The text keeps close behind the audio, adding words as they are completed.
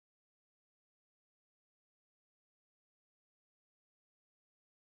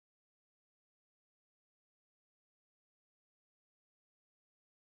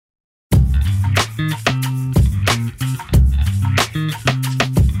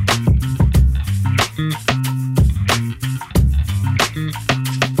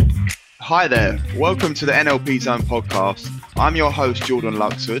Hi there, welcome to the NLP Zone podcast. I'm your host, Jordan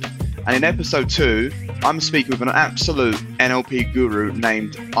Luxford, and in episode 2, I'm speaking with an absolute NLP guru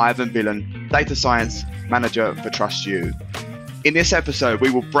named Bilan, Data Science Manager for TrustYou. In this episode, we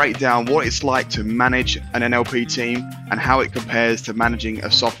will break down what it's like to manage an NLP team and how it compares to managing a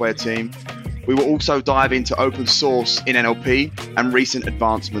software team. We will also dive into open source in NLP and recent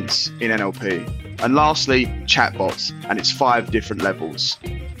advancements in NLP. And lastly, chatbots and its 5 different levels.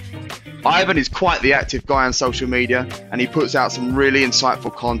 Ivan is quite the active guy on social media and he puts out some really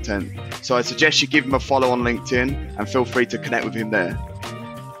insightful content. So I suggest you give him a follow on LinkedIn and feel free to connect with him there.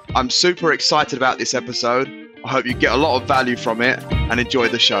 I'm super excited about this episode. I hope you get a lot of value from it and enjoy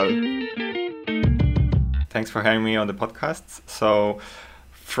the show. Thanks for having me on the podcast. So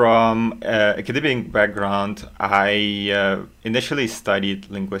from academic background, I initially studied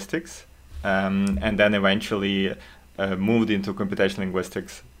linguistics and then eventually moved into computational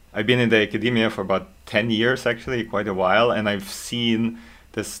linguistics. I've been in the academia for about 10 years, actually, quite a while, and I've seen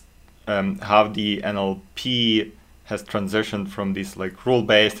this how the NLP has transitioned from these like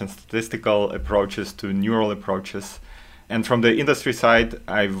rule-based and statistical approaches to neural approaches. And from the industry side,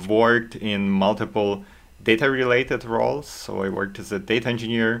 I've worked in multiple data-related roles. So I worked as a data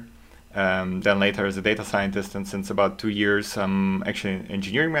engineer, then later as a data scientist, and since about 2 years, I'm actually an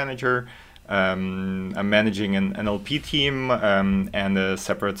engineering manager. I'm managing an NLP team and a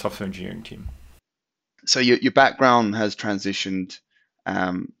separate software engineering team. So your background has transitioned,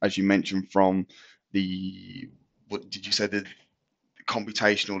 as you mentioned, from the, what did you say, the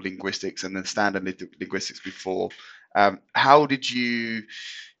computational linguistics and the standard linguistics before. How did you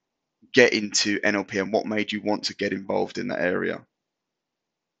get into NLP and what made you want to get involved in that area?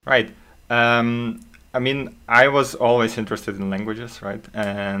 Right. I mean, I was always interested in languages, right?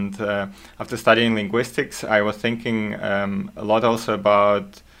 And after studying linguistics, I was thinking a lot also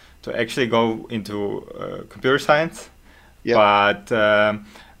about to actually go into computer science. Yep. But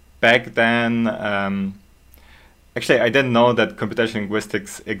back then, actually, I didn't know that computational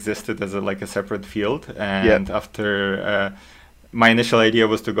linguistics existed as a separate field. And yep. After my initial idea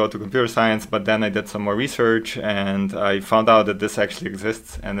was to go to computer science, but then I did some more research and I found out that this actually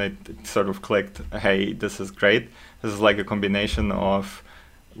exists, and it sort of clicked, hey, this is great. This is like a combination of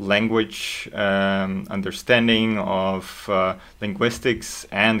language understanding, of linguistics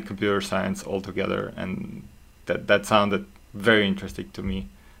and computer science all together, and that sounded very interesting to me.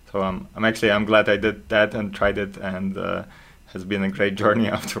 So I'm glad I did that and tried it, and has been a great journey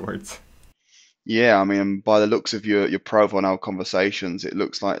afterwards. Yeah, I mean, by the looks of your profile and our conversations, it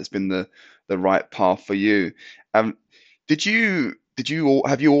looks like it's been the right path for you. Have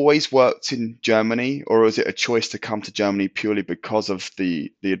you always worked in Germany, or is it a choice to come to Germany purely because of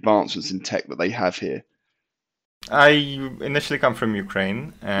the advancements in tech that they have here? I initially come from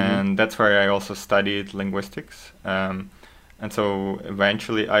Ukraine, and that's where I also studied linguistics. And so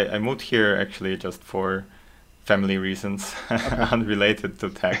eventually I moved here actually just for family reasons, unrelated to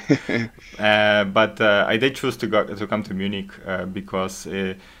tech. But I did choose to come to Munich because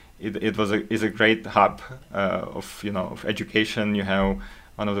it is a great hub of education. You have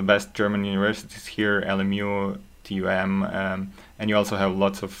one of the best German universities here, LMU, TUM, and you also have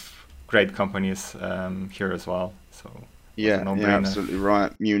lots of great companies here as well. So yeah, absolutely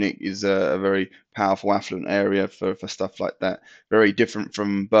right. Munich is a very powerful, affluent area for stuff like that. Very different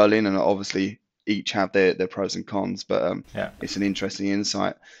from Berlin, and obviously each have their pros and cons, but it's an interesting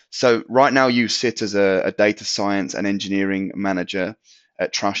insight. So right now you sit as a data science and engineering manager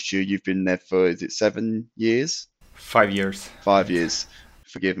at TrustYou. You've been there for, is it 7 years? 5 years. 5 years.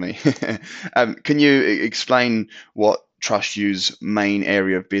 Forgive me. Can you explain what TrustYou's main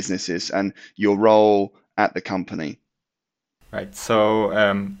area of business is and your role at the company? Right. So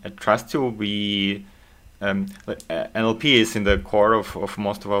at TrustYou, NLP is in the core of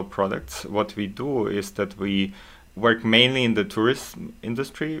most of our products. What we do is that we work mainly in the tourism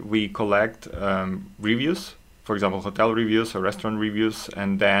industry. We collect reviews, for example, hotel reviews or restaurant reviews,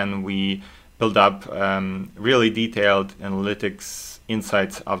 and then we build up really detailed analytics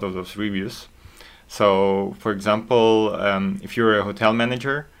insights out of those reviews. So, for example, if you're a hotel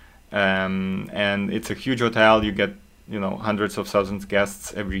manager and it's a huge hotel, you get hundreds of thousands of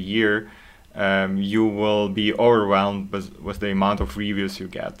guests every year. You will be overwhelmed with the amount of reviews you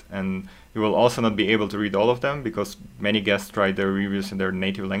get, and you will also not be able to read all of them because many guests write their reviews in their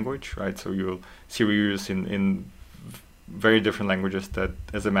native language, right? So you'll see reviews in very different languages that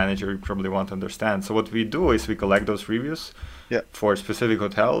as a manager you probably won't understand. So what we do is we collect those reviews for specific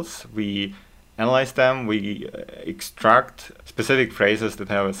hotels. We analyze them, we extract specific phrases that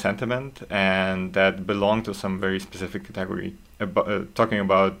have a sentiment and that belong to some very specific category. Talking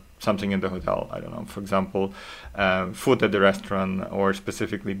about something in the hotel. I don't know, for example, food at the restaurant, or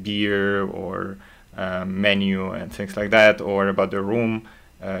specifically beer, or menu and things like that, or about the room,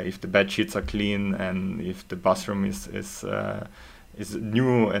 if the bed sheets are clean and if the bathroom is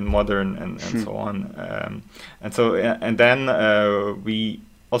new and modern, and so on. And then we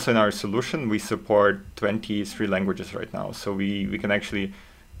also, in our solution, we support 23 languages right now. So we can actually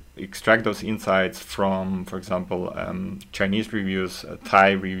extract those insights from, for example, Chinese reviews,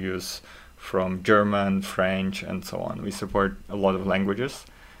 Thai reviews, from German, French, and so on. We support a lot of languages.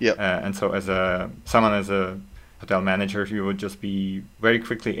 Yeah. And so as a hotel manager, you would just be very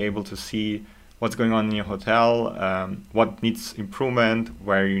quickly able to see what's going on in your hotel, what needs improvement,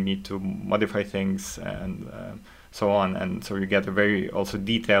 where you need to modify things, and so on. And so you get a very also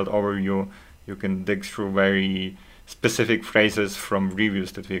detailed overview. You can dig through very specific phrases from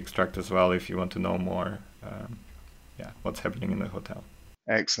reviews that we extract as well, if you want to know more what's happening in the hotel.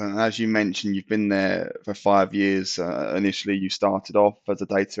 Excellent. As you mentioned, you've been there for 5 years. Initially, you started off as a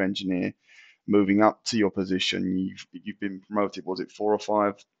data engineer, moving up to your position. You've been promoted, was it 4 or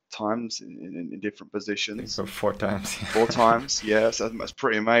 5 times in different positions? So 4 times. 4 times, yes, that's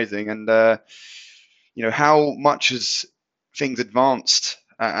pretty amazing. And how much has things advanced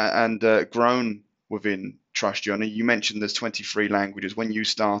and grown within TrustYou? I know you mentioned there's 23 languages. When you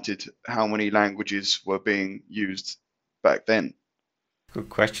started, how many languages were being used back then? Good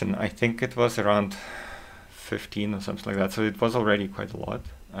question. I think it was around 15 or something like that. So it was already quite a lot.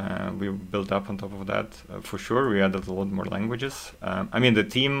 We built up on top of that. For sure, we added a lot more languages. The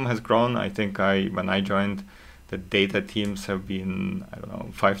team has grown. I think when I joined, the data teams have been,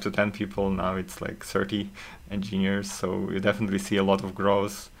 5 to 10 people. Now it's like 30 engineers. So you definitely see a lot of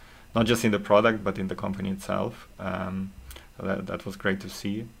growth, not just in the product, but in the company itself. So that was great to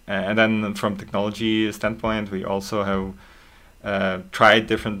see. And then from technology standpoint, we also have tried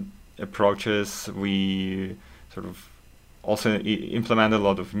different approaches. We sort of also implemented a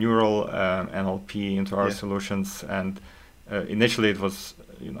lot of neural NLP into our solutions, and initially it was,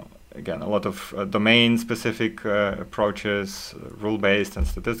 again, a lot of domain-specific approaches, rule-based and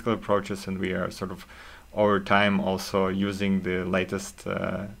statistical approaches, and we are sort of over time also using the latest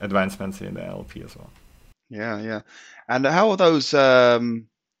advancements in the NLP as well. Yeah. And how are those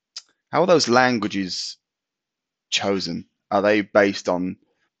languages chosen? Are they based on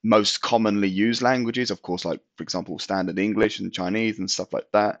most commonly used languages, of course, like, for example, standard English and Chinese and stuff like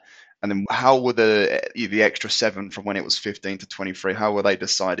that? And then how were the extra 7 from when it was 15 to 23, how were they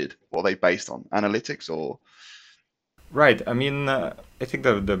decided? What are they based on? Analytics or? Right. I think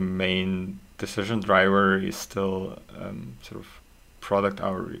the main decision driver is still sort of product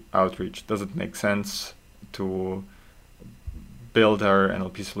outreach. Does it make sense to build our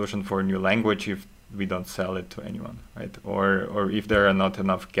NLP solution for a new language if we don't sell it to anyone, right? Or if there are not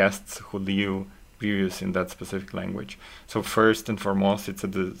enough guests who leave reviews in that specific language. So first and foremost, it's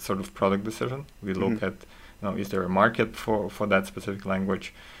a sort of product decision. We look at, is there a market for that specific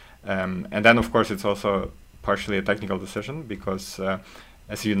language? And then, of course, it's also partially a technical decision because,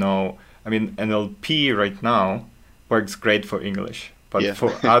 as you know, NLP right now works great for English, but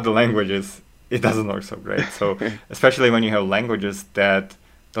for other languages, it doesn't work so great. So especially when you have languages that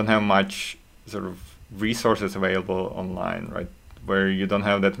don't have much sort of resources available online, right? Where you don't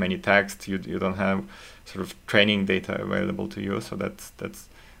have that many texts, you don't have sort of training data available to you. So that's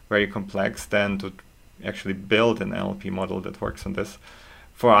very complex then to actually build an NLP model that works on this.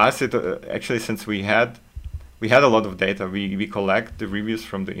 For us, it actually, since we had a lot of data, we collect the reviews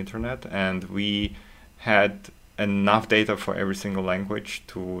from the internet, and we had enough data for every single language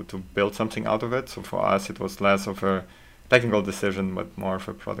to build something out of it. So for us, it was less of a technical decision, but more of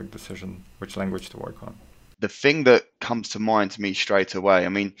a product decision, which language to work on. The thing that comes to mind to me straight away,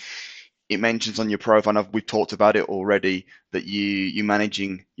 it mentions on your profile, and we've talked about it already, that you're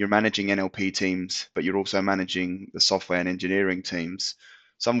managing NLP teams, but you're also managing the software and engineering teams.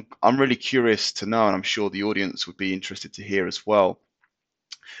 So I'm really curious to know, and I'm sure the audience would be interested to hear as well,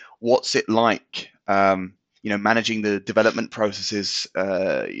 what's it like, managing the development processes,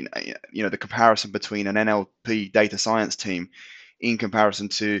 the comparison between an NLP data science team in comparison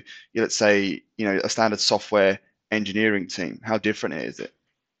to, let's say, a standard software engineering team. How different is it?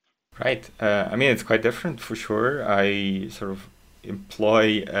 Right. It's quite different for sure. I sort of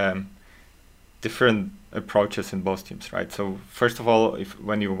employ different approaches in both teams, right? So first of all,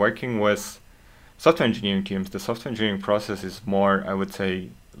 when you're working with software engineering teams, the software engineering process is more, I would say,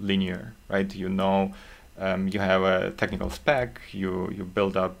 linear, right? You have a technical spec, you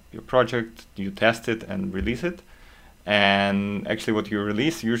build up your project, you test it and release it. And actually what you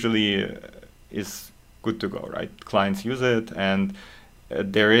release usually is good to go, right? Clients use it, and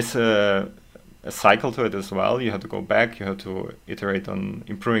there is a cycle to it as well. You have to go back, you have to iterate on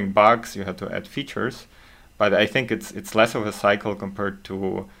improving bugs, you have to add features. But I think it's less of a cycle compared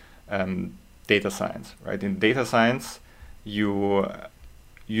to data science, right? In data science, you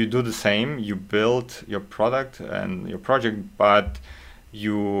do the same. You build your product and your project, but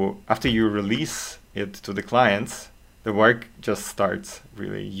after you release it to the clients, the work just starts.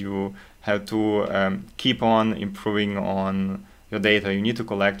 Really, you have to keep on improving on your data. You need to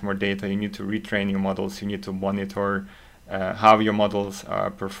collect more data. You need to retrain your models. You need to monitor how your models are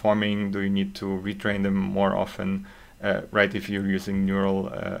performing. Do you need to retrain them more often? Right, if you're using neural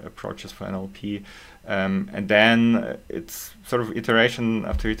approaches for NLP. And then it's sort of iteration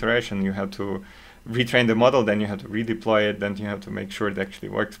after iteration. You have to retrain the model, then you have to redeploy it, then you have to make sure it actually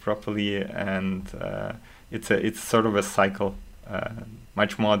works properly. And it's sort of a cycle,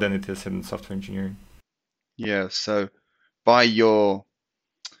 much more than it is in software engineering. Yeah. So by your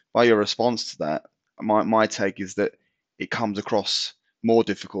response to that, my take is that it comes across more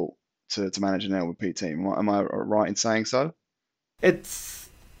difficult to manage an NLP team. Am I right in saying so? It's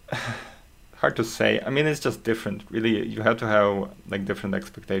hard to say. I mean, it's just different. Really, you have to have like different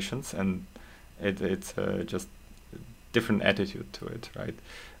expectations, and it's just different attitude to it, right?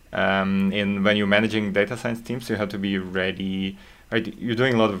 When you're managing data science teams, you have to be ready. Right, you're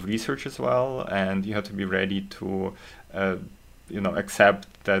doing a lot of research as well, and you have to be ready to,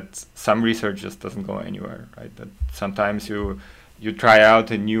 accept that some research just doesn't go anywhere. Right, that sometimes you try out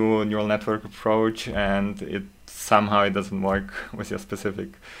a new neural network approach, and it doesn't work with your specific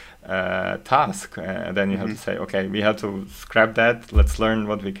task. Then you have to say, okay, we have to scrap that. Let's learn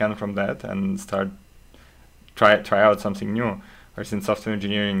what we can from that and try out something new. Whereas in software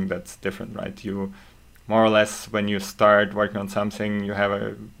engineering, that's different, right? You more or less, when you start working on something, you have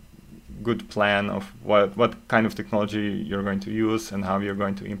a good plan of what kind of technology you're going to use and how you're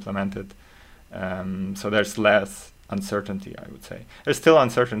going to implement it. So there's less uncertainty, I would say. There's still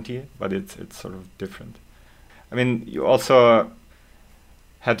uncertainty, but it's sort of different. I mean, you also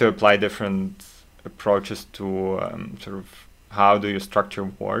had to apply different approaches to sort of how do you structure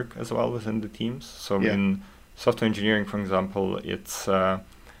work as well within the teams. So in software engineering, for example, it's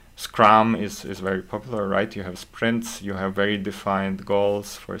Scrum is very popular, right? You have sprints, you have very defined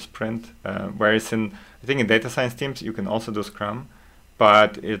goals for a sprint. Whereas I think in data science teams, you can also do Scrum,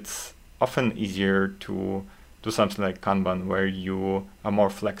 but it's often easier to do something like Kanban, where you are more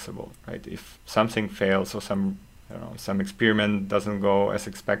flexible, right? If something fails or some experiment doesn't go as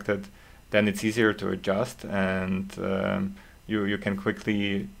expected, then it's easier to adjust, and you can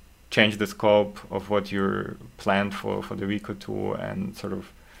quickly change the scope of what you're planned for the week or two, and sort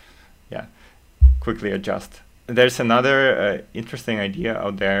of quickly adjust. There's another interesting idea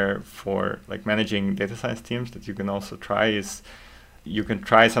out there for like managing data science teams that you can also try. Is you can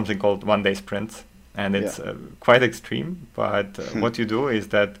try something called one-day sprints, and it's quite extreme, but what you do is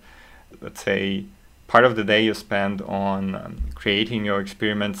that, let's say, part of the day you spend on creating your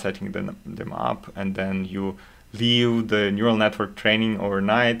experiments, setting them up, and then you leave the neural network training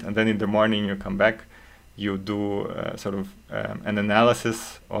overnight, and then in the morning you come back, you do an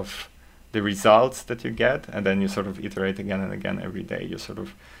analysis of the results that you get, and then you sort of iterate again and again every day. You sort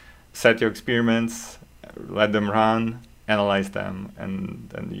of set your experiments, let them run, analyze them, and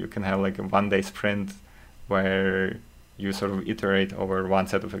then you can have like a one-day sprint where you sort of iterate over one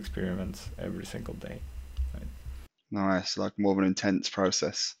set of experiments every single day. Right? Nice, like more of an intense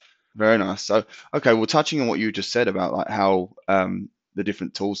process. Very nice. So, okay, well, touching on what you just said about like how the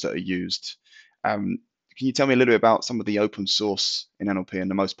different tools that are used, can you tell me a little bit about some of the open source in NLP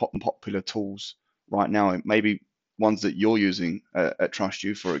and the most popular tools right now? Maybe ones that you're using at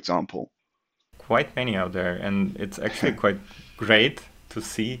TrustYou, for example. Quite many out there, and it's actually quite great to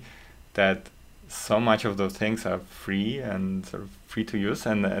see that so much of those things are free and sort of free to use,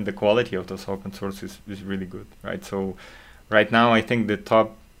 and the quality of those open source is really good, right? So right now, I think the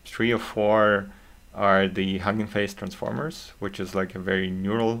top 3 or 4 are the Hugging Face transformers, which is like a very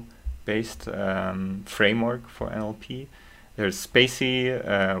neural-based framework for NLP. There's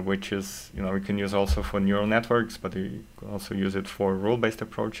Spacey, which is, we can use also for neural networks, but we can also use it for rule-based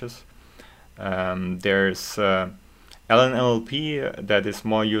approaches. There's LNLP that is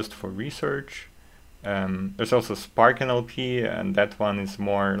more used for research. There's also Spark NLP, and that one is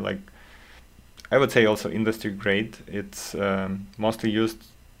more like, I would say, also industry grade. It's mostly used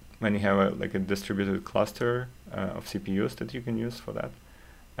when you have a distributed cluster of CPUs that you can use for that.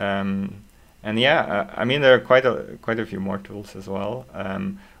 I mean, there are quite a few more tools as well.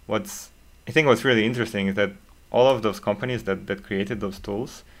 What's really interesting is that all of those companies that created those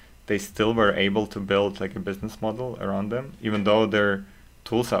tools, they still were able to build like a business model around them, even though they're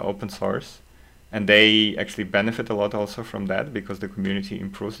tools are open source, and they actually benefit a lot also from that because the community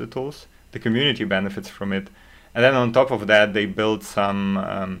improves the tools. The community benefits from it, and then on top of that, they build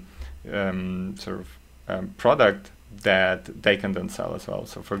some product that they can then sell as well.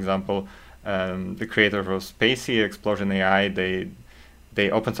 So, for example, the creator of Spacey, Explosion AI, they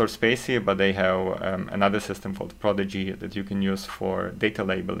open source Spacey, but they have another system called Prodigy that you can use for data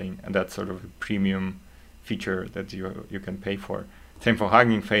labeling, and that's sort of a premium feature that you can pay for. Same for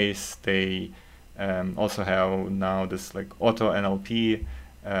Hugging Face. They also have now this like auto NLP.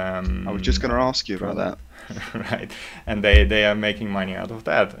 I was just going to ask you about that. Right, and they are making money out of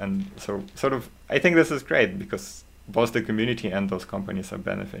that, and so sort of I think this is great because both the community and those companies are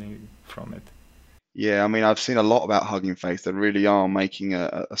benefiting from it. Yeah, I mean, I've seen a lot about Hugging Face. They really are making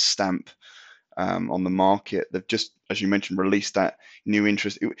a stamp on the market. They've just, as you mentioned, released that new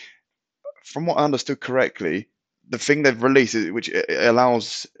interest. From what I understood correctly, the thing they've released, which it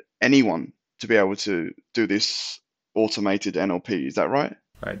allows anyone to be able to do this automated NLP. Is that right?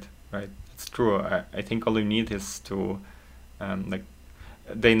 Right. It's true. I think all you need is to, like,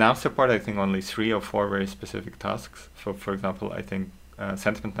 they now support, I think, only 3 or 4 very specific tasks. So, for example, I think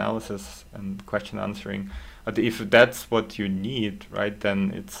sentiment analysis and question answering. But if that's what you need, right,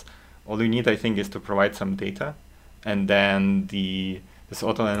 then it's all you need, I think, is to provide some data, and then this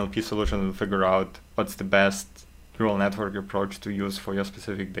auto NLP solution will figure out what's the best neural network approach to use for your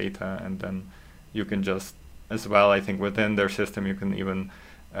specific data, and then you can just, as well, I think within their system, you can even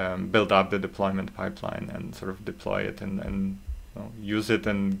build up the deployment pipeline and sort of deploy it and use it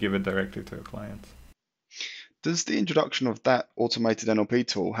and give it directly to your clients. Does the introduction of that automated NLP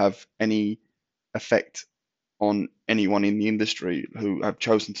tool have any effect on anyone in the industry who have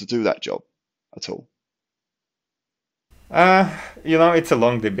chosen to do that job at all? It's a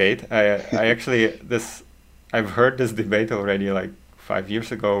long debate. I actually I've heard this debate already like 5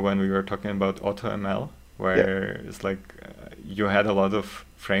 years ago when we were talking about AutoML, where it's like you had a lot of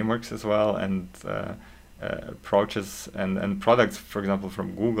frameworks as well and approaches and products. For example,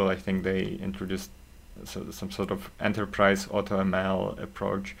 from Google, I think they introduced some sort of enterprise AutoML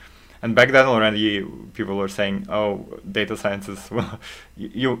approach. And back then already, people were saying, "Oh, data scientists, well,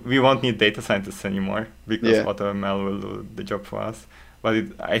 we won't need data scientists anymore because AutoML will do the job for us." But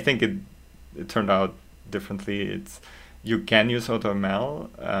I think it turned out differently. You can use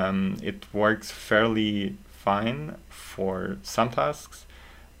AutoML. It works fairly fine for some tasks,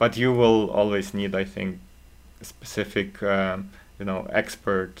 but you will always need, I think, a specific,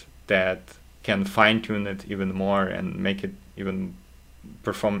 expert that can fine tune it even more and make it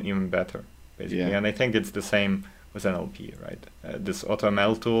perform even better, basically. Yeah. And I think it's the same with NLP, right? This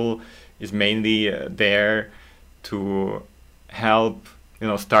AutoML tool is mainly there to help,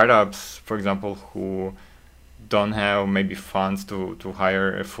 startups, for example, who don't have maybe funds to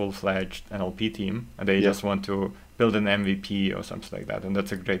hire a full-fledged NLP team, and they just want to build an MVP or something like that. And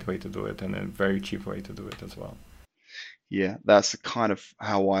that's a great way to do it, and a very cheap way to do it as well. Yeah, that's kind of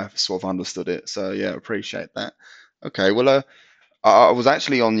how I sort of understood it. So yeah, appreciate that. Okay, well, I was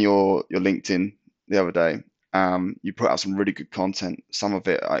actually on your LinkedIn the other day. You put out some really good content. Some of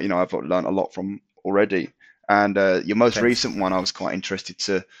it, I've learned a lot from already. And your most recent one, I was quite interested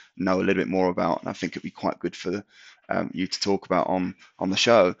to know a little bit more about, and I think it'd be quite good for you to talk about on the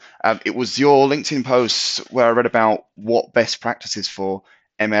show. It was your LinkedIn post where I read about what best practices for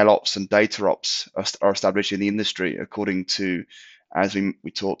ML ops and data ops are established in the industry, according to, as we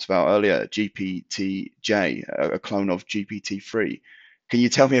talked about earlier, GPT-J, a clone of GPT-3. Can you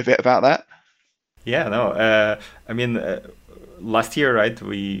tell me a bit about that? Yeah, no. I mean, last year, right,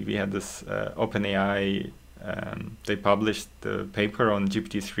 we had this OpenAI. They published the paper on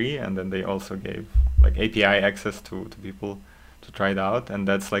GPT-3, and then they also gave like API access to people to try it out. And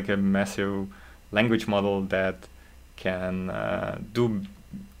that's like a massive language model that can do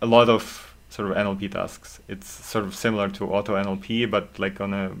a lot of sort of NLP tasks. It's sort of similar to auto NLP, but like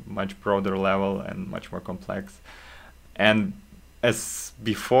on a much broader level and much more complex. And as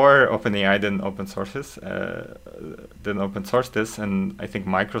before, OpenAI didn't open source this, and I think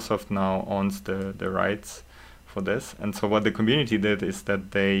Microsoft now owns the rights for this. And so what the community did is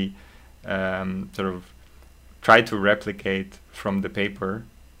that they sort of tried to replicate from the paper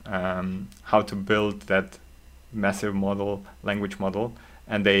how to build that massive language model,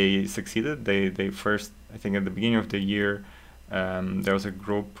 and they succeeded. They first, I think at the beginning of the year, there was a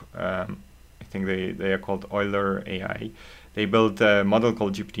group, I think they are called Euler AI. They built a model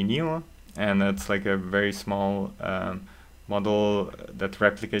called GPT-Neo, and it's like a very small model that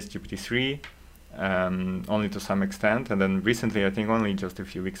replicates GPT-3 only to some extent. And then recently, I think only just a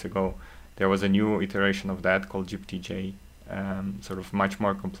few weeks ago, there was a new iteration of that called GPT-J. sort of much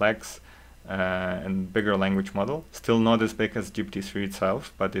more complex and bigger language model. Still not as big as GPT-3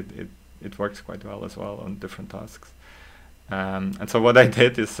 itself, but it works quite well as well on different tasks. And so what I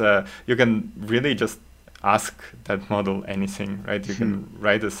did is you can really just ask that model anything, right? You can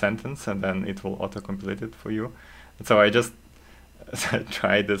write a sentence and then it will auto-complete it for you. And so I just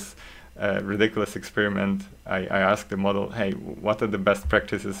tried this ridiculous experiment. I asked the model, hey, what are the best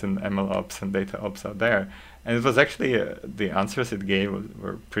practices in ML ops and data ops out there? And it was actually, the answers it gave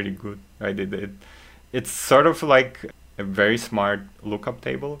were pretty good, right? It's sort of like a very smart lookup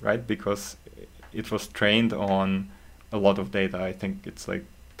table, right? Because it was trained on a lot of data. I think it's like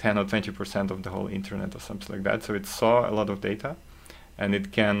 10 or 20% of the whole internet or something like that. So it saw a lot of data, and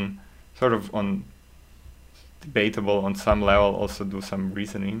it can sort of debatable on some level also do some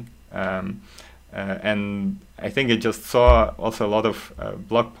reasoning. And I think it just saw also a lot of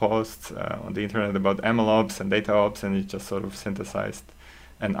blog posts on the internet about ML ops and data ops, and it just sort of synthesized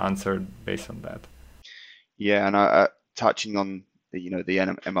and answered based on that. Yeah, and touching on the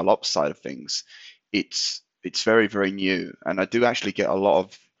ML ops side of things, it's very, very new, and I do actually get a lot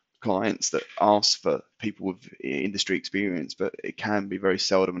of clients that ask for people with industry experience, but it can be very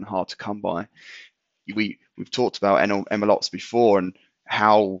seldom and hard to come by. We've talked about ML ops before and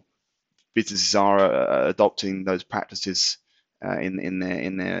how businesses are adopting those practices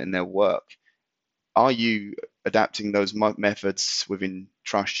in their work. Are you adapting those methods within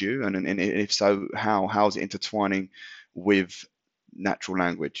TrustYou, and if so, how is it intertwining with natural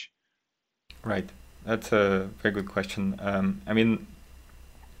language? Right, that's a very good question. I mean,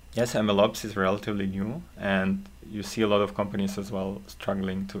 yes, MLOps is relatively new, and you see a lot of companies as well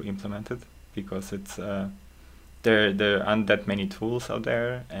struggling to implement it because it's there aren't that many tools out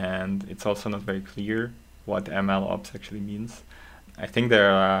there, and it's also not very clear what ML ops actually means. I think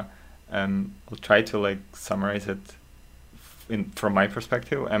there are. I'll try to like summarize it from my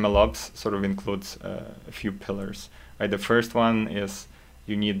perspective. ML ops sort of includes a few pillars. Right, the first one is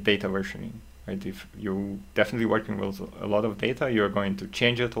you need data versioning. Right, if you're definitely working with a lot of data, you're going to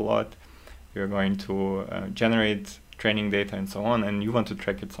change it a lot. You're going to generate training data and so on, and you want to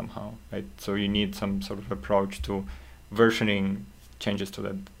track it somehow, right? So you need some sort of approach to versioning changes to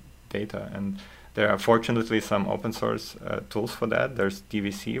that data. And there are fortunately some open source tools for that. There's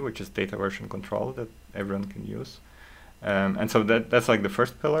DVC, which is data version control, that everyone can use. And so that's like the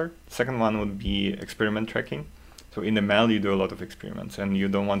first pillar. Second one would be experiment tracking. So in ML, you do a lot of experiments, and you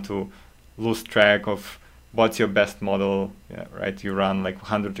don't want to lose track of what's your best model, right? You run like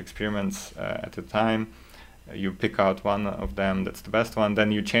 100 experiments at a time. You pick out one of them that's the best one.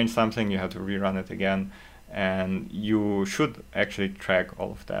 Then you change something, you have to rerun it again. And you should actually track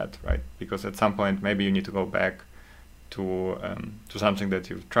all of that, right? Because at some point, maybe you need to go back to something that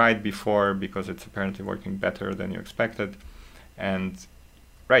you've tried before because it's apparently working better than you expected. And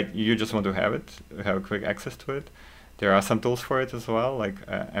right, you just want to have it, have a quick access to it. There are some tools for it as well, like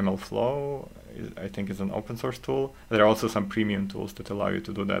MLflow, I think is an open source tool. There are also some premium tools that allow you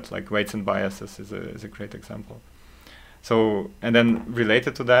to do that, like weights and biases is a great example. So, and then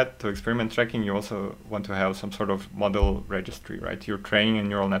related to that, to experiment tracking, you also want to have some sort of model registry, right? You're training a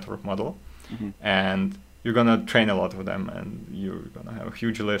neural network model, and you're going to train a lot of them, and you're going to have a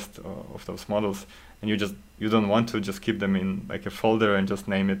huge list of those models. And you don't want to just keep them in like a folder and just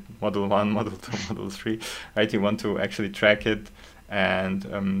name it model 1, model 2, model 3, right? You want to actually track it, and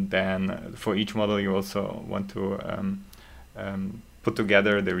then for each model you also want to put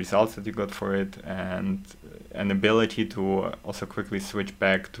together the results that you got for it, and an ability to also quickly switch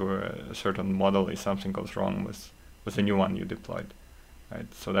back to a certain model if something goes wrong with the new one you deployed,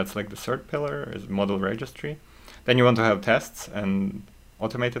 right? So that's like the third pillar is model registry. Then you want to have tests and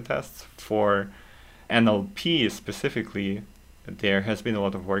automated tests. For NLP specifically, there has been a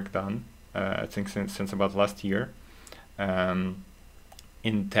lot of work done, I think since about last year.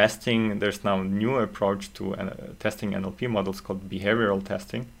 In testing, there's now a new approach to testing NLP models called behavioral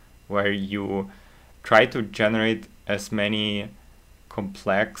testing, where you try to generate as many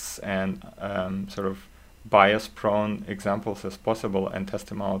complex and sort of bias-prone examples as possible and test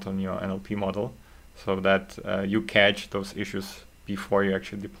them out on your NLP model so that you catch those issues before you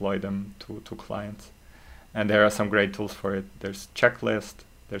actually deploy them to clients. And there are some great tools for it. There's Checklist,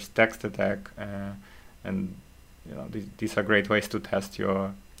 there's Text Attack, and these are great ways to test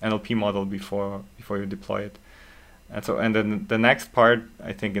your NLP model before you deploy it. And then the next part,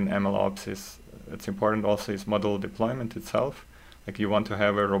 I think, in MLOps it's important also is model deployment itself. Like you want to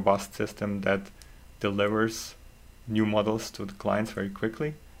have a robust system that delivers new models to the clients very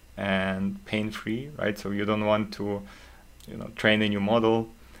quickly and pain-free, right? So you don't want to train a new model,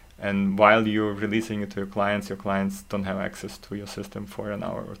 And while you're releasing it to your clients don't have access to your system for an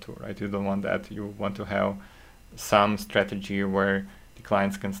hour or two, right? You don't want that. You want to have some strategy where the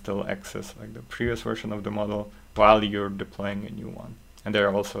clients can still access like the previous version of the model while you're deploying a new one. And there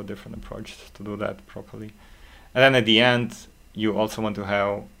are also different approaches to do that properly. And then at the end, you also want to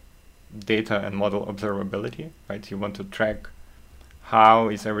have data and model observability, right? You want to track how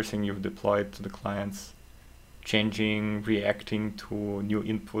is everything you've deployed to the clients changing, reacting to new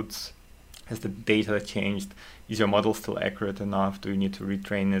inputs. Has the data changed? Is your model still accurate enough? Do you need to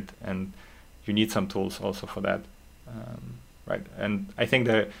retrain it? And you need some tools also for that, right? And I think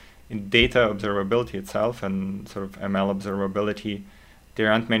that in data observability itself and sort of ML observability,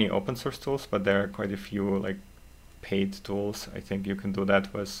 there aren't many open source tools, but there are quite a few like paid tools. I think you can do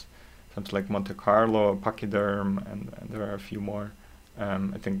that with something like Monte Carlo, Pachyderm, and there are a few more.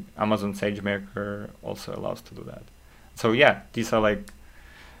 I think Amazon SageMaker also allows to do that. So yeah, these are like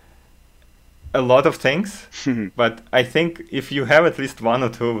a lot of things, but I think if you have at least one or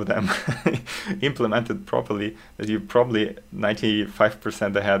two of them implemented properly, that you're probably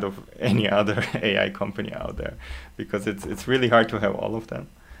 95% ahead of any other AI company out there, because it's really hard to have all of them,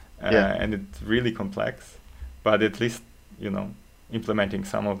 and it's really complex. But at least implementing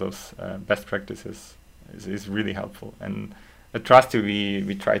some of those best practices is really helpful. And at TrustYou,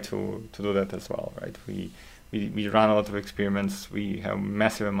 we try to do that as well, right? We run a lot of experiments. We have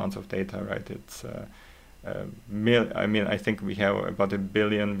massive amounts of data, right? It's I think we have about 1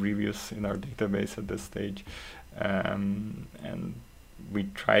 billion reviews in our database at this stage, and we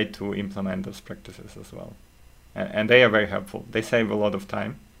try to implement those practices as well, and they are very helpful. They save a lot of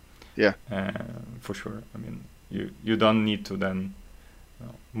time. Yeah, for sure. I mean, you don't need to then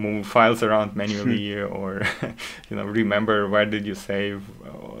move files around manually or remember where did you save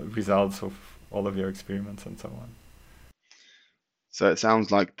results of all of your experiments and so on. So it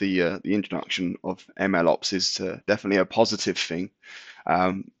sounds like the introduction of ML ops is definitely a positive thing.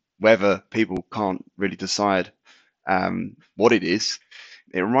 Whether people can't really decide what it is,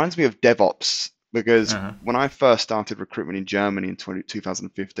 it reminds me of DevOps, because when I first started recruitment in Germany in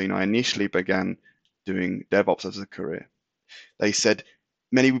 2015, I initially began doing DevOps as a career. They said,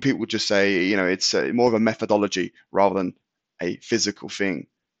 many people would just say, it's more of a methodology rather than a physical thing,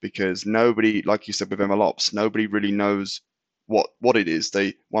 because nobody, like you said with ML ops, nobody really knows what it is.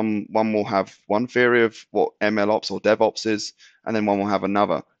 One will have one theory of what ML ops or DevOps is, and then one will have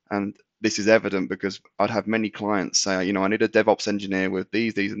another. And this is evident because I'd have many clients say, I need a DevOps engineer with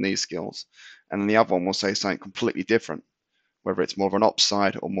these and these skills, and then the other one will say something completely different, whether it's more of an ops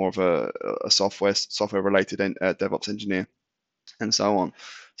side or more of a software related DevOps engineer, and so on.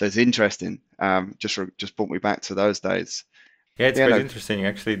 So it's interesting. Just brought me back to those days. Yeah, it's quite interesting.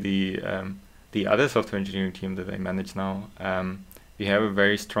 Actually, the other software engineering team that I manage now, we have a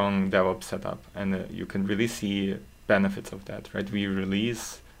very strong DevOps setup, and you can really see benefits of that, right? We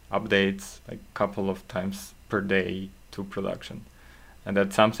release updates like a couple of times per day to production. And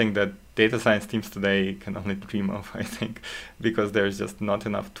that's something that data science teams today can only dream of, I think, because there's just not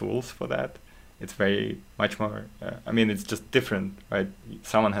enough tools for that. It's very much more, it's just different, right?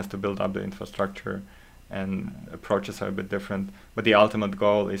 Someone has to build up the infrastructure, and approaches are a bit different. But the ultimate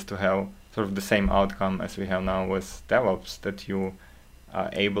goal is to have sort of the same outcome as we have now with DevOps, that you are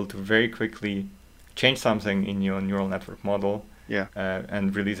able to very quickly change something in your neural network model,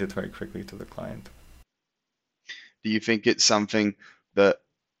 and release it very quickly to the client. Do you think it's something that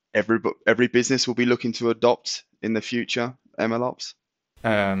every business will be looking to adopt in the future, MLOps?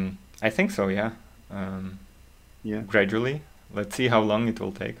 I think so, yeah. Gradually. Let's see how long it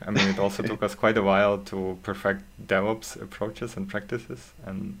will take. It also took us quite a while to perfect DevOps approaches and practices,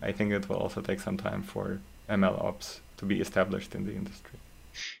 and I think it will also take some time for ML ops to be established in the industry.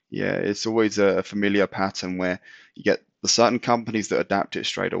 Yeah, it's always a familiar pattern where you get the certain companies that adapt it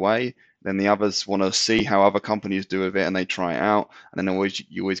straight away, then the others want to see how other companies do with it and they try it out, and then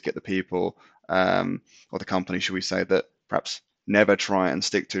you always get the people, or the company, should we say, that perhaps never try and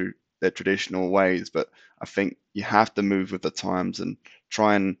stick to their traditional ways. But I think you have to move with the times and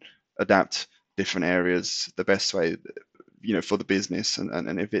try and adapt different areas the best way, for the business.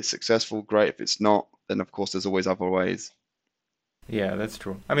 And if it's successful, great. If it's not, then of course there's always other ways. Yeah, that's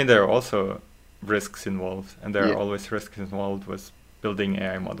true. There are also risks involved, and there are always risks involved with building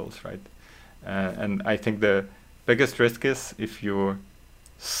AI models, right? And I think the biggest risk is if you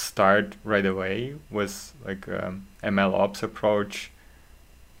start right away with like ML ops approach,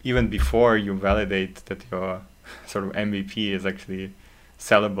 even before you validate that your sort of MVP is actually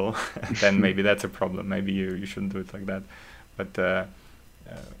sellable, then maybe that's a problem. Maybe you shouldn't do it like that. But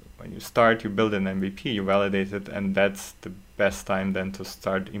when you start, you build an MVP, you validate it, and that's the best time then to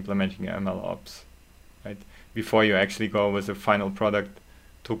start implementing ML ops, right? Before you actually go with the final product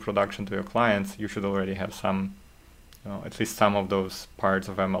to production to your clients, you should already have some, at least some of those parts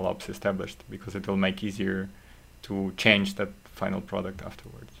of ML ops established, because it will make easier to change that final product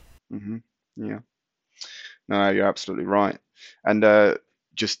afterwards. Mm-hmm. Yeah. No, you're absolutely right. And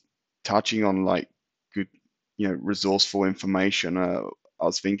just touching on like good, resourceful information. I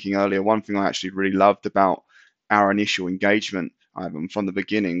was thinking earlier, one thing I actually really loved about our initial engagement, Ivan, from the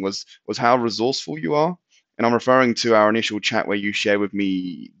beginning was how resourceful you are. And I'm referring to our initial chat where you shared with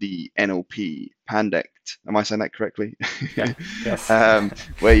me the NLP Pandect. Am I saying that correctly? Yeah. Yes.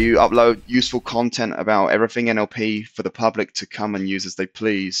 Where you upload useful content about everything NLP for the public to come and use as they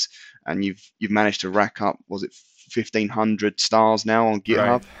please. And you've managed to rack up, was it 1,500 stars now on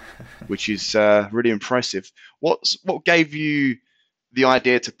GitHub, Right. which is really impressive. What gave you the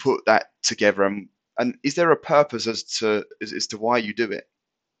idea to put that together, and is there a purpose as to why you do it?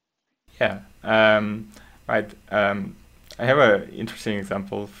 Yeah. Right. I have an interesting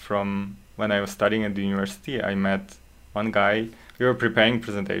example from when I was studying at the university. I met one guy. We were preparing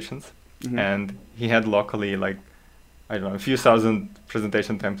presentations, Mm-hmm. and he had locally like, I don't know, a few thousand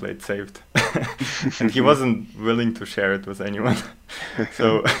presentation templates saved, and he wasn't willing to share it with anyone.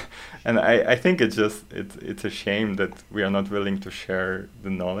 So, and I think it's a shame that we are not willing to share the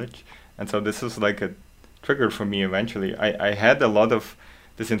knowledge. And so this was like a trigger for me eventually. I had a lot of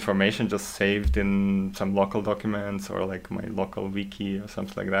this information just saved in some local documents or like my local wiki or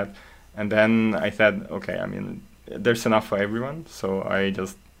something like that. And then I said, okay, I mean, there's enough for everyone. So I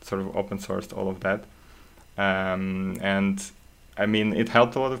just sort of open sourced all of that. And I mean, it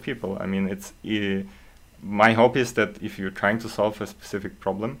helped a lot of people. I mean, my hope is that if you're trying to solve a specific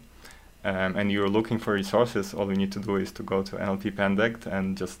problem and you're looking for resources, all you need to do is to go to NLP Pandect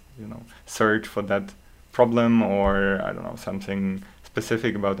and just, search for that problem or, I don't know, something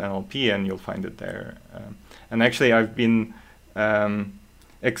specific about NLP, and you'll find it there. And actually, I've been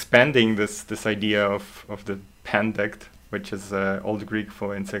expanding this idea of the Pandect, which is Old Greek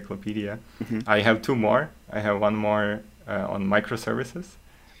for encyclopedia. Mm-hmm. I have two more. I have one more on microservices,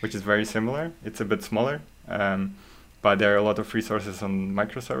 which is very similar. It's a bit smaller, but there are a lot of resources on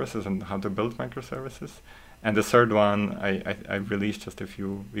microservices and how to build microservices. And the third one I released just a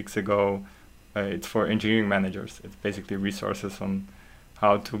few weeks ago. It's for engineering managers. It's basically resources on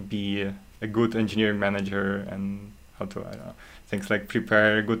how to be a good engineering manager and how to, I don't know, things like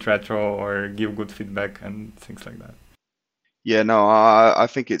prepare good retro or give good feedback and things like that. Yeah, no, I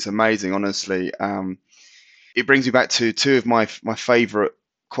think it's amazing, honestly. It brings me back to two of my favorite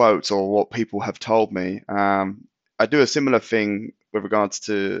quotes, or what people have told me. I do a similar thing with regards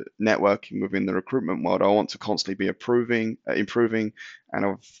to networking within the recruitment world. I want to constantly be improving,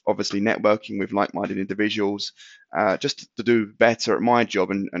 and obviously networking with like-minded individuals, just to do better at my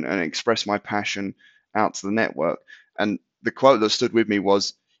job and express my passion out to the network. And the quote that stood with me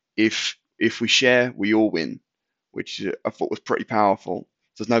was, "If we share, we all win," which I thought was pretty powerful.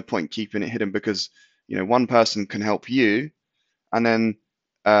 So there's no point keeping it hidden, because one person can help you, and then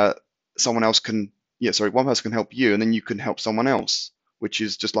someone else can, one person can help you, and then you can help someone else, which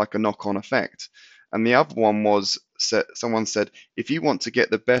is just like a knock-on effect. And the other one was, someone said, if you want to get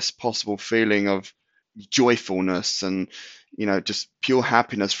the best possible feeling of joyfulness and just pure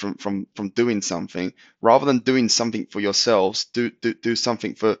happiness from doing something, rather than doing something for yourselves, do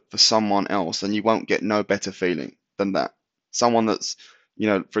something for someone else, and you won't get no better feeling than that. Someone that's,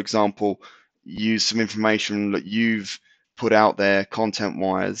 for example, use some information that you've put out there content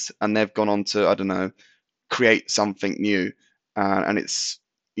wise, and they've gone on to, I don't know, create something new, and it's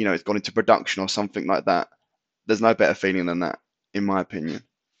it's gone into production or something like that. There's no better feeling than that, in my opinion.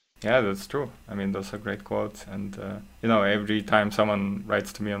 Yeah, that's true. I mean, those are great quotes. And, every time someone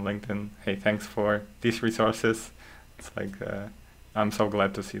writes to me on LinkedIn, hey, thanks for these resources, it's like, I'm so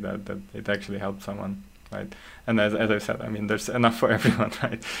glad to see that it actually helped someone, right? And as I said, I mean, there's enough for everyone,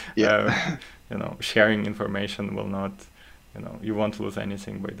 right? Yeah. Sharing information will not, you won't lose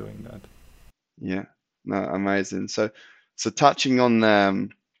anything by doing that. Yeah. No, amazing. So touching on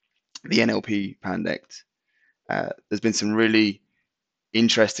the NLP Pandect, there's been some really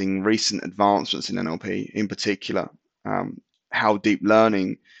interesting recent advancements in NLP, in particular, how deep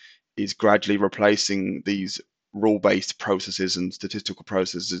learning is gradually replacing these rule-based processes and statistical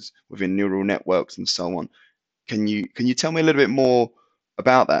processes within neural networks and so on. Can you tell me a little bit more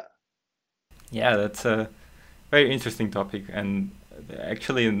about that? Yeah, that's a very interesting topic, and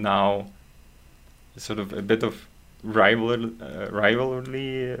actually now sort of a bit of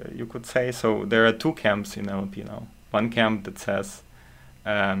rivalry, you could say. So there are two camps in NLP now. One camp that says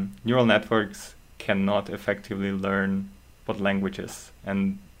neural networks cannot effectively learn what languages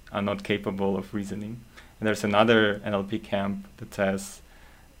and are not capable of reasoning. And there's another NLP camp that says,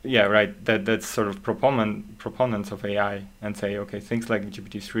 yeah, right, that's sort of proponents of AI and say, okay, things like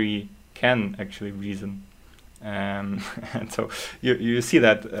GPT-3 can actually reason. And so you see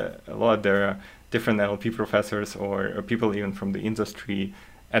that a lot. There are different NLP professors or people even from the industry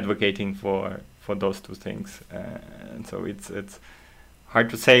advocating for those two things. And so it's hard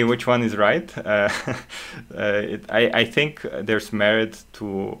to say which one is right. I think there's merit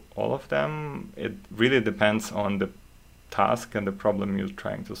to all of them. It really depends on the task and the problem you're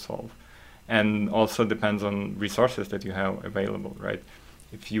trying to solve. And also depends on resources that you have available, right?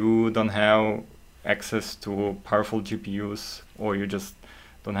 If you don't have access to powerful GPUs, or you just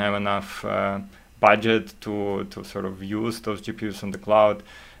don't have enough budget to sort of use those GPUs on the cloud,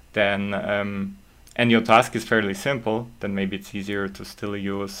 then and your task is fairly simple, then maybe it's easier to still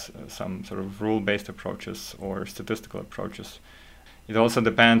use some sort of rule-based approaches or statistical approaches. It also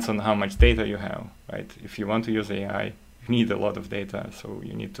depends on how much data you have, right? If you want to use AI, you need a lot of data, so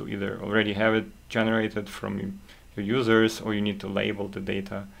you need to either already have it generated from your users, or you need to label the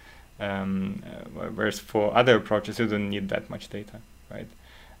data. Whereas for other approaches, you don't need that much data, right?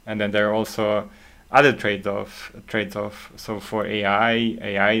 And then there are also other trade-offs. So for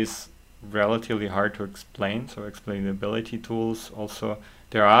AI is relatively hard to explain. So explainability tools also,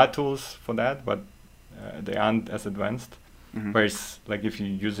 there are tools for that, but they aren't as advanced. Mm-hmm. Whereas like if you're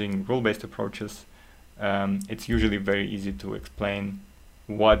using rule-based approaches, it's usually very easy to explain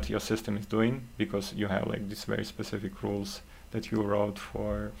what your system is doing, because you have like these very specific rules that you wrote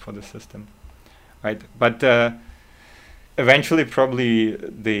for the system, right? But eventually probably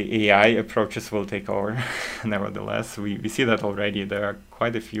the AI approaches will take over. Nevertheless, we see that already. There are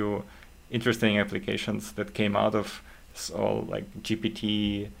quite a few interesting applications that came out of all like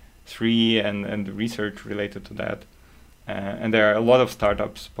GPT-3 and research related to that. And there are a lot of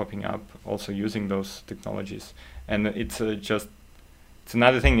startups popping up also using those technologies. And it's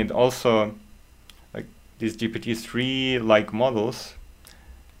another thing. It also, like these GPT-3 like models,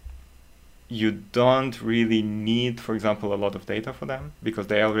 you don't really need, for example, a lot of data for them, because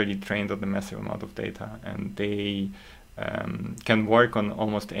they already trained on a massive amount of data, and they can work on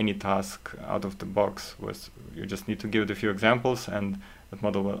almost any task out of the box. You just need to give it a few examples, and that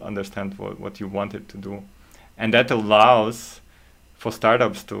model will understand what you want it to do. And that allows for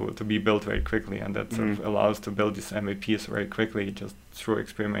startups to be built very quickly, and that sort of allows to build these MVPs very quickly just through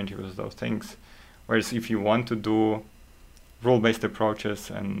experimenting with those things. Whereas if you want to do rule-based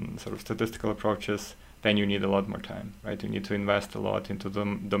approaches and sort of statistical approaches, then you need a lot more time, right? You need to invest a lot into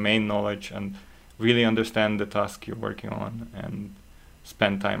the domain knowledge and really understand the task you're working on and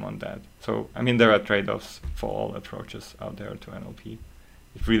spend time on that. So, I mean, there are trade-offs for all approaches out there to NLP.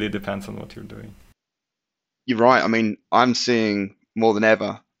 It really depends on what you're doing. You're right. I mean, I'm seeing more than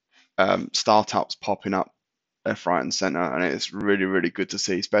ever startups popping up left, right, and center, and it's really, really good to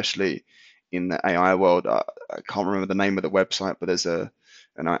see, especially in the AI world. I can't remember the name of the website, but there's an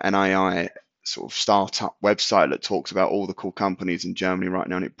AI sort of startup website that talks about all the cool companies in Germany right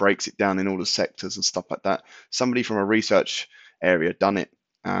now, and it breaks it down in all the sectors and stuff like that. Somebody from a research area done it.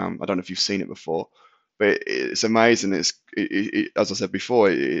 I don't know if you've seen it before, but it's amazing. As I said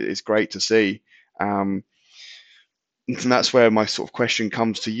before, it's great to see. And that's where my sort of question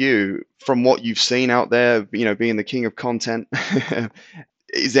comes to you. From what you've seen out there, being the king of content,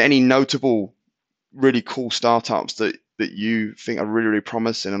 is there any notable, really cool startups that you think are really, really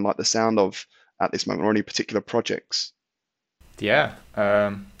promising and like the sound of at this moment, or any particular projects? Yeah.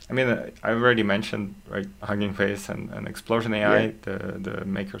 I mean, I already mentioned, right, Hugging Face and Explosion AI, the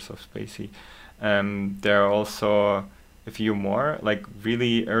makers of Spacey. There are also a few more, like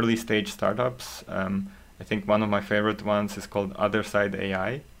really early stage startups. I think one of my favorite ones is called Other Side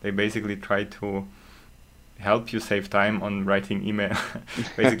AI. They basically try to help you save time on writing email.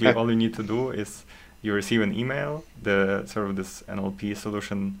 Basically, all you need to do is you receive an email, the sort of this NLP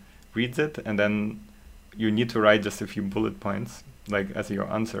solution reads it, and then you need to write just a few bullet points, like as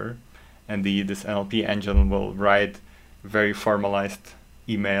your answer, and this NLP engine will write very formalized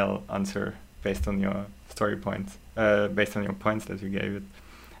email answer based on your story points, based on your points that you gave it.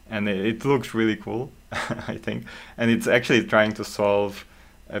 And it looks really cool, I think. And it's actually trying to solve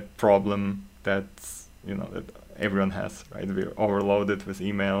a problem that's, that everyone has, right? We're overloaded with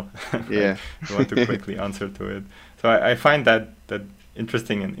email. Yeah. We want to quickly answer to it. So I find that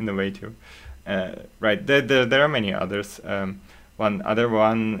interesting and innovative. Right. There are many others. One other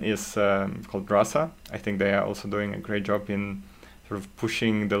one is called Rasa. I think they are also doing a great job in sort of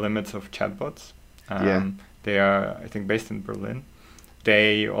pushing the limits of chatbots. They are, I think, based in Berlin.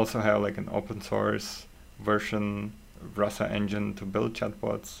 they also have like an open source version Rasa engine to build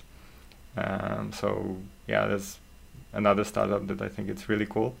chatbots. So yeah, there's another startup that I think it's really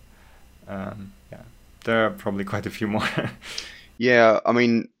cool. Yeah, there are probably quite a few more. Yeah, I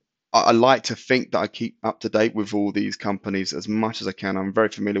mean, I like to think that I keep up to date with all these companies as much as I can. I'm very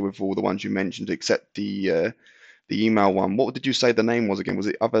familiar with all the ones you mentioned, except the email one. What did you say the name was again? Was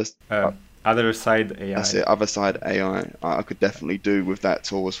it others? Uh, Other side That's AI. it, Other Side AI. I could definitely do with that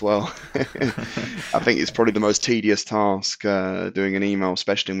tool as well. I think it's probably the most tedious task doing an email,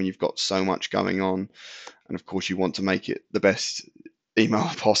 especially when you've got so much going on. And of course, you want to make it the best email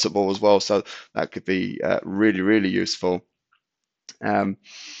possible as well. So that could be really, really useful. Um,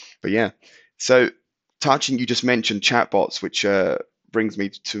 but yeah, so touching, you just mentioned chatbots, which brings me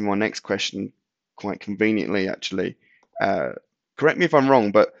to my next question quite conveniently, actually. Uh, Correct me if I'm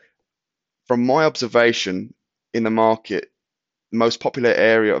wrong, but from my observation in the market, the most popular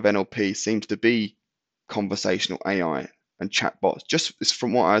area of NLP seems to be conversational AI and chatbots. Just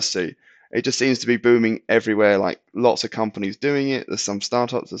from what I see, it just seems to be booming everywhere. Like lots of companies doing it. There's some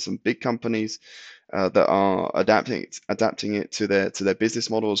startups, there's some big companies that are adapting it to their business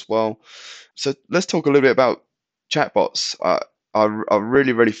model as well. So let's talk a little bit about chatbots. I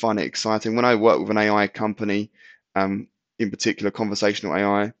really really find it exciting when I work with an AI company, in particular conversational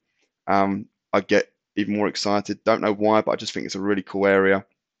AI. I get even more excited. Don't know why, but I just think it's a really cool area,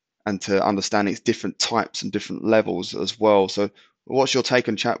 and to understand its different types and different levels as well. So, what's your take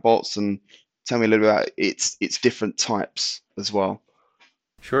on chatbots, and tell me a little bit about its different types as well?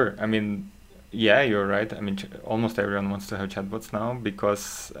 Sure. I mean, yeah, you're right. I mean, almost everyone wants to have chatbots now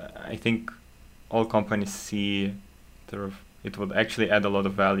because I think all companies see sort of it would actually add a lot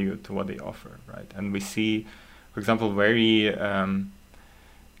of value to what they offer, right? And we see, for example, very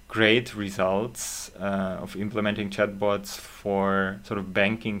great results of implementing chatbots for sort of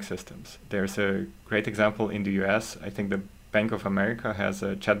banking systems. There's a great example in the US. I think the Bank of America has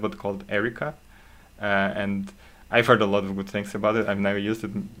a chatbot called Erica, and I've heard a lot of good things about it. I've never used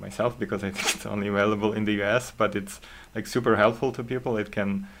it myself because I think it's only available in the US, but it's like super helpful to people. It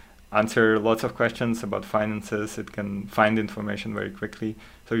can answer lots of questions about finances. It can find information very quickly.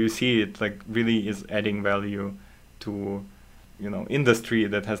 So you see it like really is adding value to industry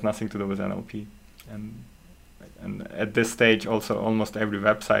that has nothing to do with NLP. And at this stage also almost every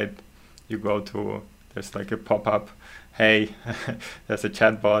website you go to, there's like a pop-up, hey, there's a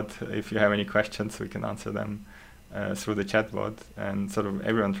chatbot. If you have any questions, we can answer them through the chatbot. And sort of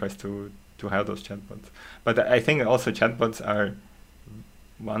everyone tries to have those chatbots. But I think also chatbots are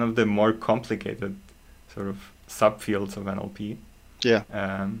one of the more complicated sort of subfields of NLP.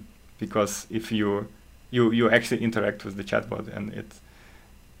 Yeah. Because if you actually interact with the chatbot, and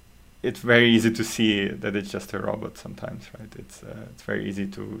it's very easy to see that it's just a robot sometimes, right? It's very easy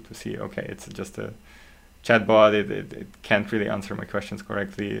to see, okay, it's just a chatbot. It can't really answer my questions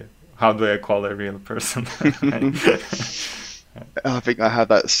correctly. How do I call a real person? I think I have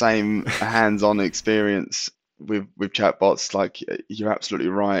that same hands-on experience with chatbots. Like you're absolutely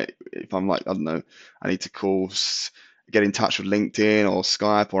right. If I'm like, I don't know, I need to get in touch with LinkedIn or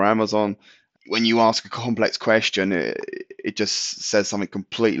Skype or Amazon. When you ask a complex question, it just says something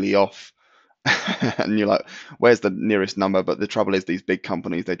completely off. And you're like, where's the nearest number? But the trouble is, these big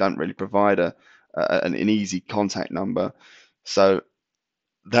companies, they don't really provide an easy contact number. So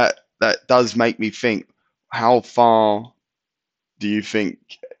that does make me think, how far do you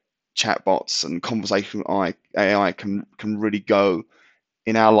think chatbots and conversational AI can really go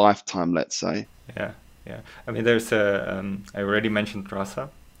in our lifetime, let's say? Yeah, yeah. I mean, there's I already mentioned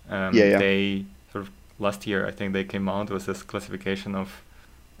Rasa. Yeah, yeah. They sort of last year, I think they came out with this classification of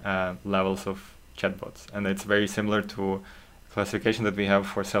levels of chatbots, and it's very similar to classification that we have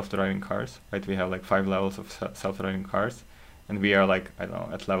for self-driving cars, right? We have like 5 levels of self-driving cars, and we are like, I don't know,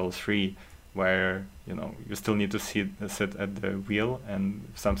 at level 3, where you still need to sit at the wheel, and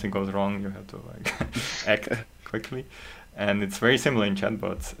if something goes wrong, you have to like act quickly. And it's very similar in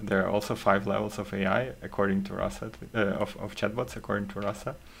chatbots. There are also 5 levels of AI according to Rasa, of chatbots according to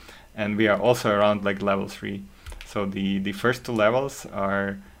Rasa, and we are also around like level 3. So the first 2 levels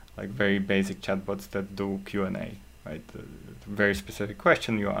are like very basic chatbots that do Q&A, right? Very specific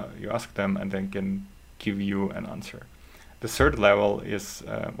question you ask them, and then can give you an answer. The third level is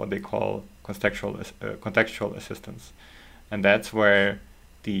what they call contextual assistance, and that's where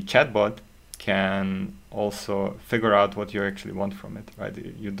the chatbot can also figure out what you actually want from it, right?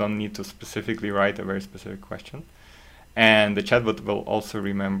 You don't need to specifically write a very specific question, and the chatbot will also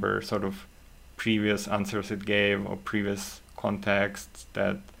remember sort of previous answers it gave, or previous contexts,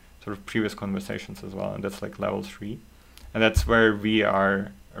 that sort of previous conversations as well, and that's like level 3. And that's where we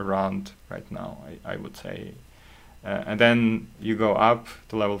are around right now, I would say. And then you go up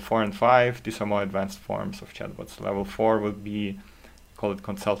to level 4 and 5. These are more advanced forms of chatbots. Level 4 would be, call it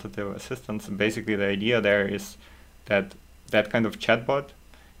consultative assistance. And basically the idea there is that that kind of chatbot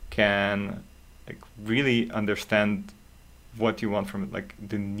can like really understand what you want from it, like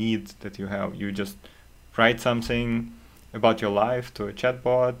the need that you have. You just write something about your life to a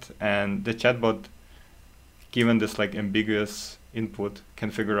chatbot, and the chatbot, given this like ambiguous input,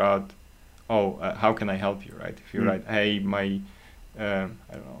 can figure out, how can I help you, right? If you write, hey, I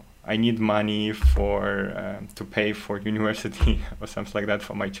don't know, I need money for to pay for university or something like that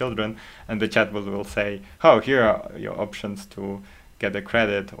for my children, and the chatbot will say, here are your options to get a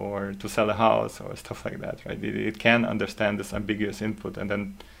credit or to sell a house or stuff like that, right? It can understand this ambiguous input and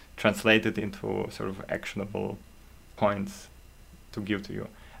then translate it into sort of actionable points to give to you.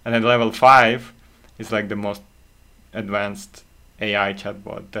 And then level 5 is like the most advanced AI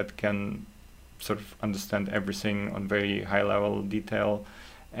chatbot that can sort of understand everything on very high level detail,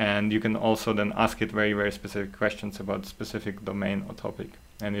 and you can also then ask it very, very specific questions about specific domain or topic,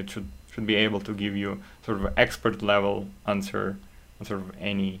 and it should be able to give you sort of expert level answer on sort of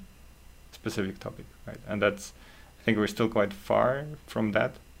any specific topic, right? And that's, I think we're still quite far from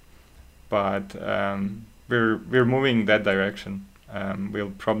that, but we're moving that direction.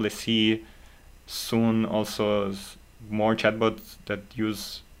 We'll probably see soon also more chatbots that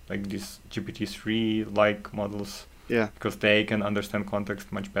use like these GPT-3-like models, because they can understand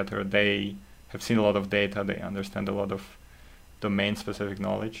context much better. They have seen a lot of data. They understand a lot of domain-specific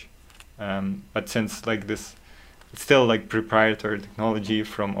knowledge. But since like this, it's still like proprietary technology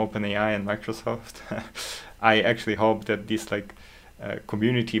from OpenAI and Microsoft, I actually hope that these like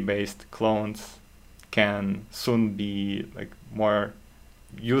community-based clones can soon be like more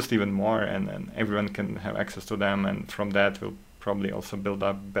used even more, and everyone can have access to them, and from that we'll probably also build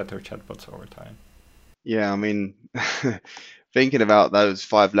up better chatbots over time. Yeah, I mean, thinking about those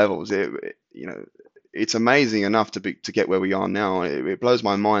 5 levels, it's amazing enough to get where we are now. It blows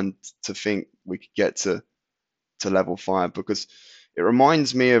my mind to think we could get to level 5, because it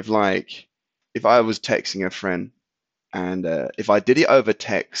reminds me of like if I was texting a friend, and if I did it over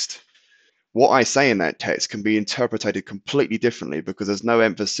text, what I say in that text can be interpreted completely differently, because there's no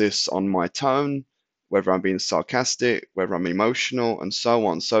emphasis on my tone, whether I'm being sarcastic, whether I'm emotional, and so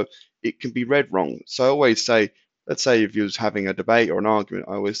on. So it can be read wrong. So I always say, let's say if you was having a debate or an argument,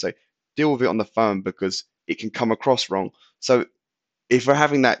 I always say, deal with it on the phone, because it can come across wrong. So if we're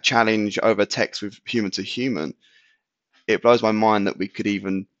having that challenge over text with human to human, it blows my mind that we could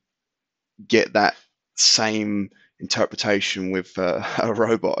even get that same interpretation with a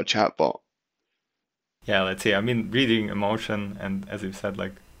robot, a chatbot. Yeah, let's see. I mean, reading emotion and, as you said,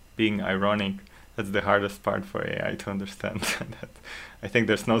 like being ironic, that's the hardest part for AI to understand. That I think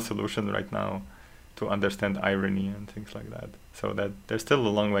there's no solution right now to understand irony and things like that. So that there's still a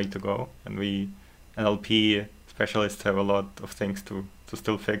long way to go, and we NLP specialists have a lot of things to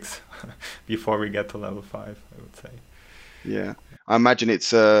still fix before we get to level 5, I would say. Yeah, I imagine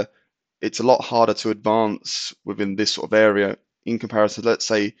it's a lot harder to advance within this sort of area in comparison to, let's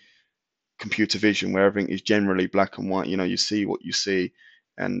say, computer vision, where everything is generally black and white. You see what you see,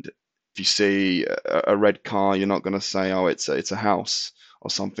 and if you see a red car, you're not going to say, oh, it's a house or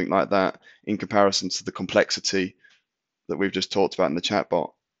something like that, in comparison to the complexity that we've just talked about in the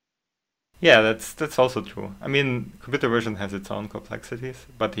chatbot. Yeah, that's also true. I mean, computer vision has its own complexities,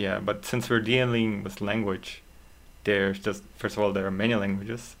 but since we're dealing with language, there's just, first of all, there are many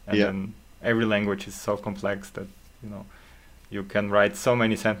languages, and then every language is so complex that you can write so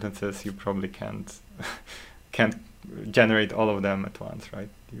many sentences, you probably can't generate all of them at once, right?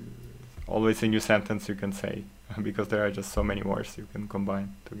 Always a new sentence you can say, because there are just so many words you can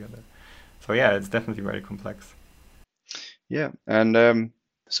combine together. So yeah, it's definitely very complex. Yeah, and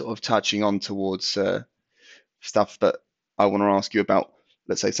sort of touching on towards stuff that I want to ask you about,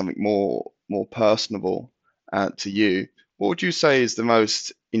 let's say something more personable to you. What would you say is the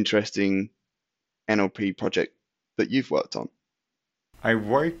most interesting NLP project that you've worked on? I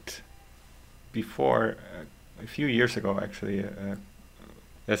worked before, a few years ago actually,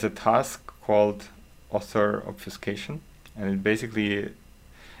 there's a task called author obfuscation, and it basically,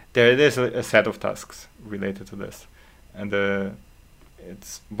 there's a set of tasks related to this, and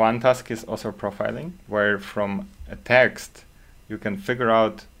it's one task is author profiling, where from a text you can figure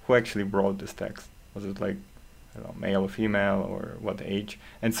out who actually wrote this text. Was it like, I don't know, male or female, or what age?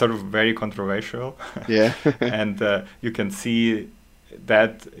 And sort of very controversial. Yeah. And you can see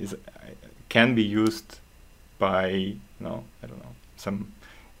that can be used by, I don't know, some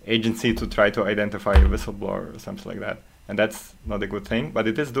agency to try to identify a whistleblower or something like that. And that's not a good thing, but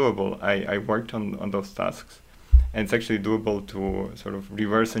it is doable. I worked on those tasks, and it's actually doable to sort of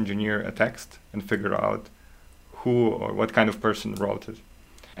reverse engineer a text and figure out who or what kind of person wrote it.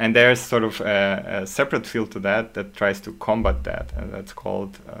 And there's sort of a separate field to that tries to combat that, and that's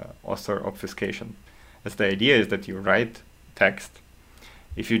called author obfuscation. As the idea is that you write text,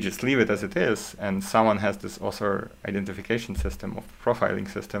 if you just leave it as it is, and someone has this author identification system or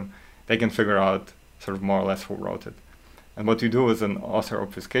profiling system, they can figure out sort of more or less who wrote it. And what you do is an author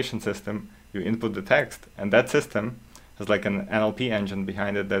obfuscation system, you input the text, and that system has like an NLP engine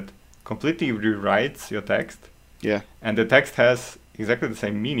behind it that completely rewrites your text. Yeah. And the text has exactly the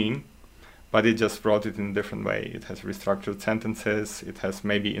same meaning, but it just wrote it in a different way. It has restructured sentences, it has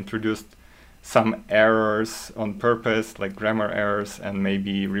maybe introduced some errors on purpose, like grammar errors, and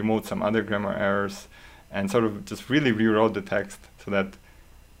maybe removed some other grammar errors, and sort of just really rewrote the text so that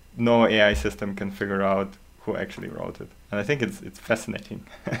no AI system can figure out who actually wrote it. And I think it's fascinating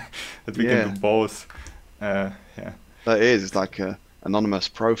that we can do both. That is. It's like an anonymous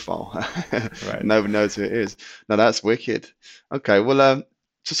profile. Right. Nobody knows who it is. No, that's wicked. Okay, well,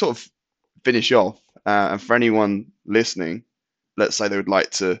 to sort of finish off, and for anyone listening, let's say they would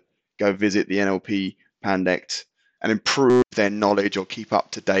like to go visit the NLP Pandect and improve their knowledge or keep up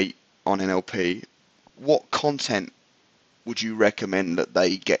to date on NLP, what content would you recommend that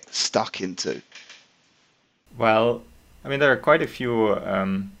they get stuck into? Well, I mean, there are quite a few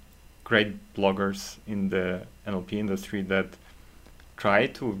great bloggers in the NLP industry that try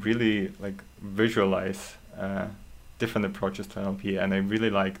to really like visualize different approaches to NLP, and I really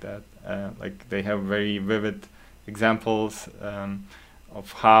like that. Like they have very vivid examples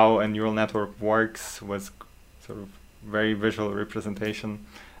of how a neural network works with sort of very visual representation.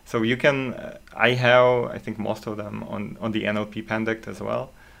 So you can, I think most of them on the NLP Pandect as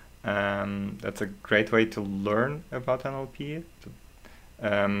well. That's a great way to learn about NLP.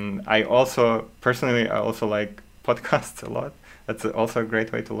 I also like podcasts a lot. That's also a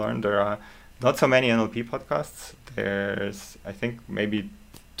great way to learn. There are not so many NLP podcasts. There's, I think, maybe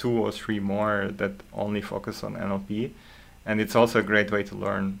 2 or 3 more that only focus on NLP. And it's also a great way to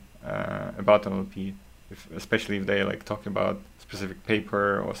learn about NLP, especially if they like talk about specific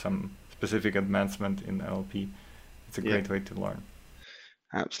paper or some specific advancement in NLP. It's a great way to learn.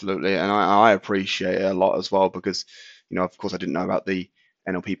 Absolutely, and I appreciate it a lot as well because, of course, I didn't know about the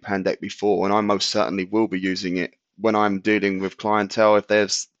NLP Pandect before, and I most certainly will be using it when I'm dealing with clientele. If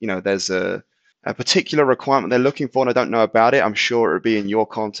there's a particular requirement they're looking for and I don't know about it, I'm sure it'll be in your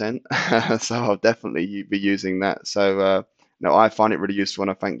content, so I'll definitely be using that. So I find it really useful,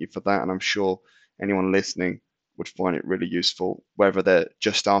 and I thank you for that, and I'm sure anyone listening would find it really useful, whether they're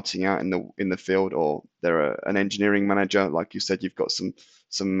just starting out in the field or they're an engineering manager. Like you said, you've got some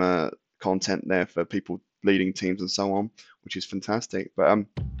content there for people leading teams and so on, which is fantastic. But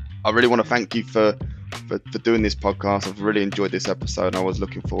I really want to thank you for doing this podcast. I've really enjoyed this episode, and I was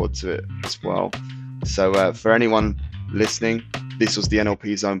looking forward to it as well. So for anyone listening, this was the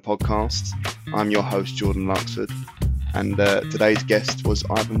NLP Zone podcast. I'm your host, Jordan Luxford. And today's guest was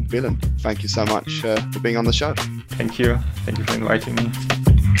Bilan. Thank you so much for being on the show. Thank you. Thank you for inviting me.